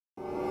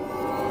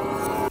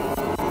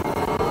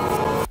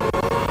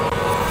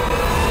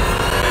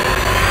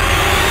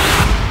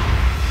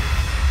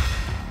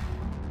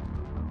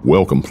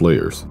Welcome,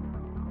 players.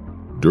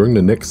 During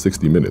the next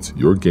 60 minutes,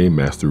 your game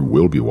master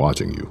will be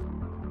watching you.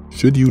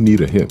 Should you need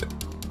a hint,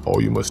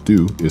 all you must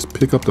do is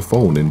pick up the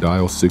phone and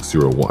dial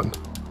 601.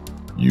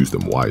 Use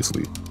them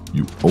wisely.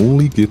 You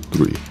only get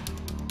 3.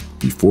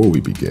 Before we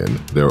begin,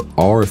 there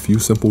are a few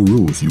simple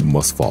rules you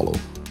must follow.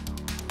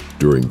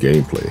 During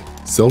gameplay,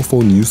 cell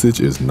phone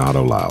usage is not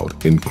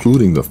allowed,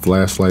 including the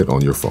flashlight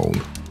on your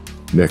phone.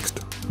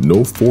 Next,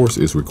 no force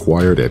is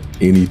required at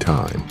any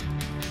time.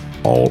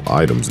 All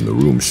items in the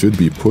room should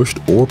be pushed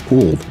or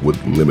pulled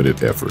with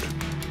limited effort.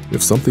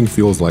 If something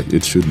feels like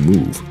it should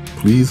move,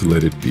 please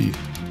let it be.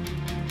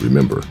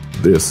 Remember,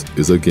 this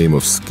is a game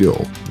of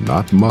skill,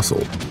 not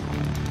muscle.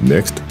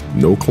 Next,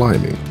 no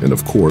climbing, and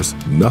of course,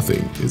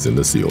 nothing is in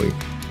the ceiling.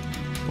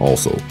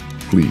 Also,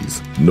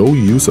 please, no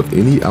use of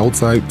any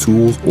outside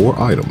tools or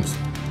items.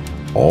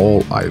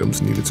 All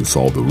items needed to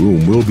solve the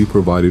room will be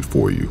provided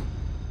for you.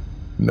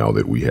 Now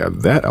that we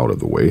have that out of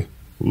the way,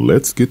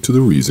 let's get to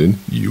the reason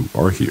you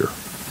are here.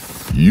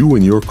 You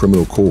and your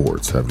criminal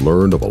cohorts have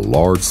learned of a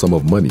large sum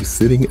of money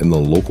sitting in the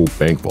local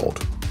bank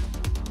vault.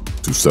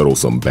 To settle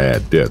some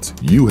bad debts,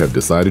 you have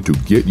decided to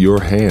get your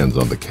hands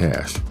on the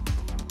cash.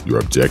 Your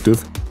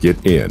objective?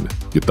 Get in,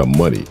 get the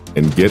money,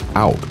 and get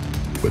out.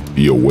 But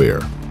be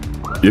aware,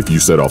 if you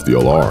set off the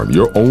alarm,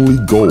 your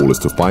only goal is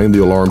to find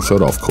the alarm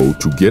shutoff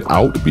code to get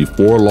out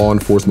before law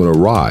enforcement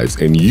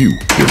arrives and you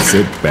get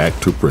sent back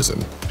to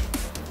prison.